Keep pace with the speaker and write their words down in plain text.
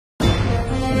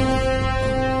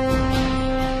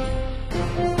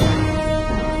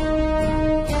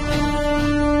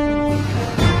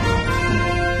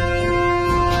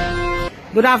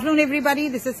Good afternoon, everybody.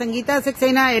 This is Sangeeta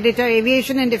Saxena, Editor,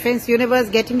 Aviation and Defence Universe,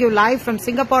 getting you live from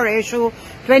Singapore Air Show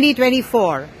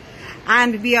 2024.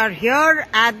 And we are here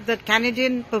at the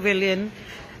Canadian Pavilion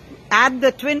at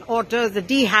the Twin Otters, the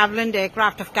DHavilland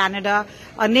aircraft of Canada,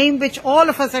 a name which all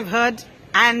of us have heard.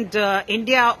 And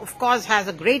India, of course, has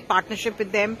a great partnership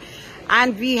with them.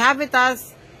 And we have with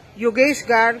us Yogesh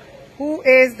Garg, who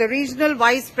is the Regional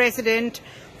Vice President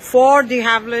for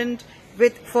DHavilland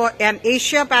for an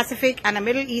Asia Pacific and a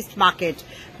Middle East market.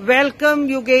 Welcome,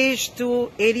 Yogesh,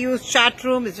 to ADU's chat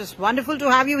room. It's just wonderful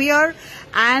to have you here,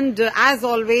 and as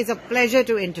always, a pleasure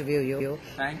to interview you.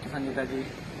 Thank you, Sangeeta ji.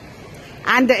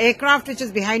 And the aircraft which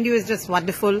is behind you is just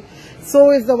wonderful. So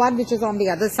is the one which is on the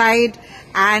other side.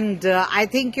 And I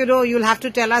think, you'll have to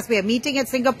tell us, we are meeting at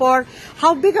Singapore.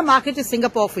 How big a market is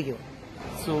Singapore for you?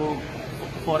 So,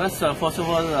 for us, first of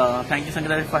all, thank you,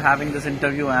 Sangeeta, for having this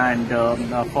interview. And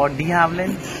for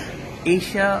DHavilland,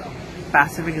 Asia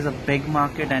Pacific is a big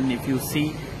market, and if you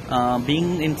see,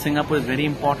 being in Singapore is very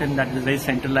important. That is very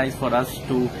centralized for us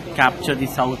to capture the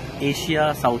South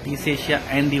Asia, Southeast Asia,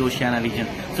 and the Oceania region.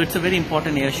 So it's a very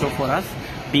important air show for us,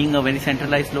 being a very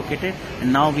centralized located.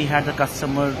 And now we had the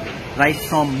customer right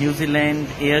from New Zealand,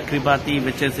 Air Kiribati,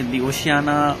 which is in the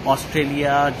Oceania,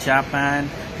 Australia, Japan,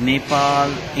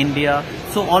 Nepal, India.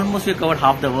 So almost we covered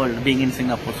half the world being in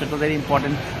Singapore. So it was very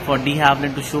important for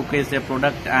DHavilland to showcase their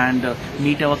product and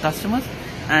meet our customers.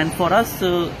 And for us,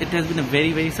 it has been a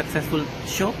very, very successful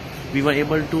show. We were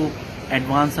able to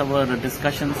advance our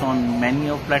discussions on many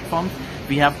of platforms.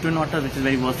 We have Twin Otters, which is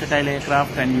very versatile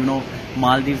aircraft, and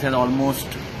Maldives has almost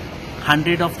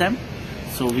 100 of them.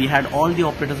 So we had all the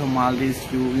operators of Maldives,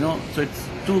 so it's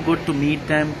too good to meet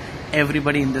them,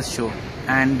 everybody in this show.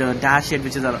 And Dash 8,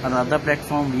 which is another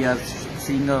platform, we are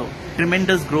seeing a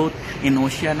tremendous growth in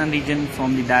Oceania region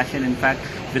from the Dash 8. In fact,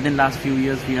 within last few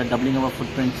years, we are doubling our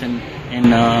footprints in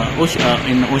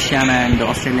Oceania and the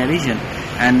Australia region.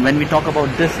 And when we talk about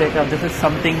this aircraft, this is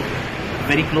something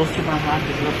very close to my heart.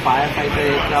 This is a firefighter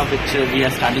aircraft which we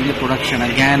are starting the production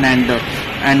again,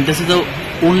 and this is the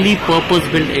only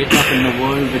purpose-built aircraft in the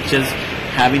world which is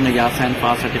having a YASA and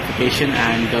FAR certification,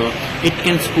 and it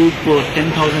can scoop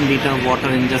 10,000 liter of water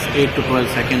in just 8 to 12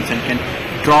 seconds and can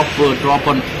drop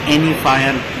on any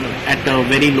fire at a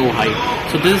very low height.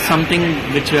 So this is something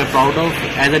which we are proud of.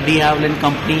 As a DHavilland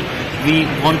company, we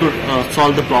want to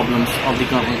solve the problems of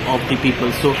the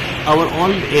people. So our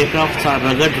all aircrafts are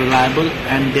rugged, reliable,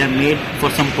 and they are made for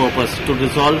some purpose to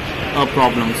resolve a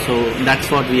problem. So that's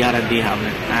what we are at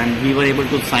DHavilland, and we were able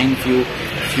to sign few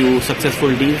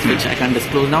successful deals, which I can't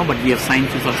disclose now, but we have signed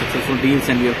few successful deals,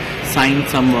 and we have signed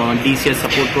some DCS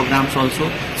support programs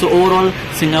also. So overall,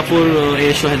 Singapore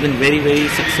Air Show has been very, very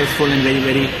successful and very,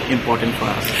 very important for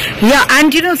us. Yeah,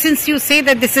 and since you say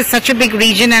that this is such a big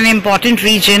region, an important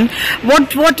region, what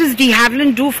does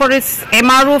DHavilland do for its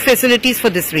MRO facilities for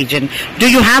this region?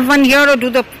 Do you have one here, or do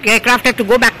the aircraft have to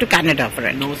go back to Canada for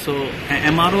it? No, so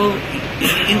MRO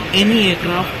in any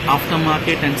aircraft,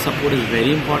 aftermarket and support is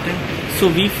very important. So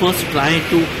we first try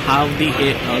to have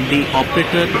the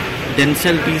operator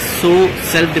themselves be so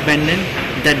self-dependent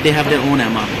that they have their own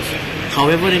MROs.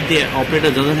 However, if the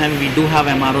operator doesn't have, we do have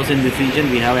MROs in this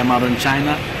region. We have MRO in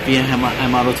China, we have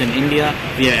MROs in India,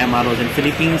 we have MROs in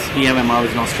Philippines, we have MROs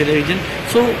in Australia region.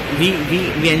 So we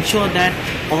ensure that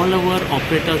all our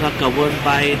operators are covered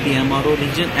by the MRO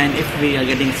region, and if we are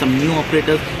getting some new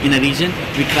operators in a region,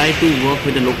 we try to work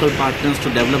with the local partners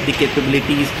to develop the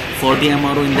capabilities for the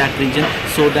MRO in that region,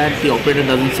 so that the operator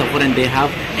doesn't suffer and they have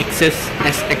access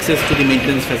to the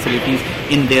maintenance facilities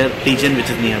in their region which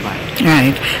is nearby.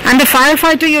 Right. And the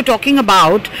firefighter you're talking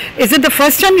about, is it the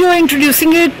first time you are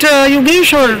introducing it,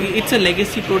 Yogesh, or? It's a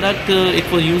legacy product. It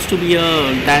was used to be a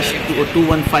Dash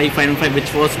 215, 515,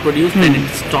 which was produced and it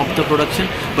stopped the production.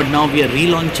 But now we are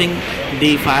relaunching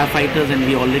the firefighters, and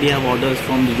we already have orders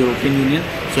from the European Union.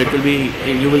 So it will be,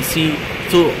 you will see.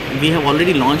 So we have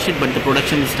already launched it, but the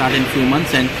production will start in few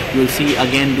months, and you will see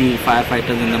again the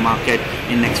firefighters in the market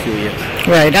in next few years.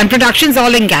 Right, and production's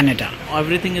all in Canada.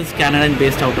 Everything is Canada and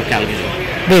based out of Calgary.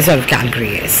 Based out of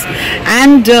Calgary, yes.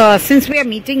 And since we are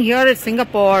meeting here at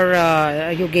Singapore,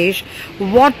 Yogesh,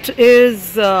 what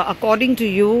is, according to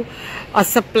you, a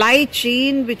supply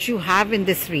chain which you have in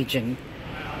this region?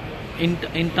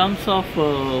 In terms of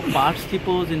parts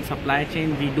depots in supply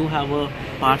chain, we do have a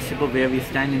parts depot where we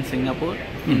stand in Singapore.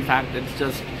 In fact, it's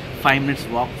just 5 minutes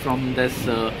walk from this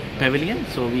pavilion.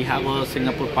 So we have a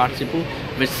Singapore parts depot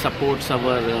which supports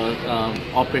our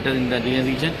operators in the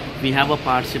region. We have a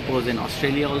parts depot in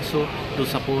Australia also to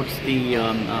support the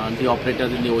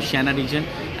operators in the Oceania region,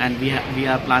 and we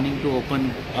are planning to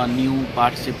open a new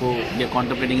parts depot. We are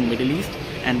contemplating in Middle East.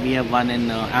 and we have one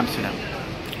in Amsterdam.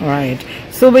 Right.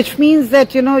 So which means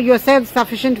that, you're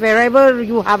self-sufficient wherever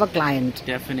you have a client.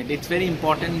 Definitely. It's very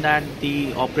important that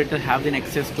the operator have the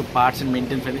access to parts and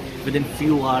maintenance within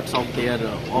few hours of their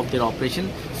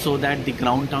operation, so that the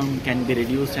ground time can be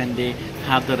reduced and they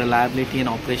have the reliability and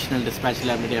operational dispatch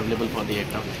reliability available for the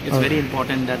aircraft. It's very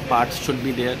important that parts should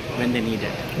be there when they need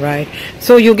it. Right.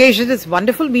 So Yogesh, it is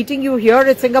wonderful meeting you here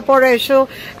at Singapore Air Show,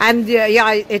 and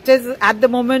it is at the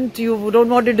moment you don't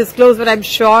want to disclose, but I'm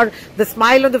sure the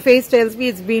smile on the face tells me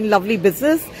it's been lovely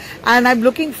business, and I'm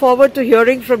looking forward to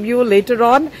hearing from you later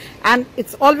on, and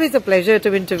it's always a pleasure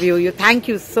to interview you. Thank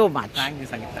you so much. Thank you,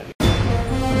 Sangeeta.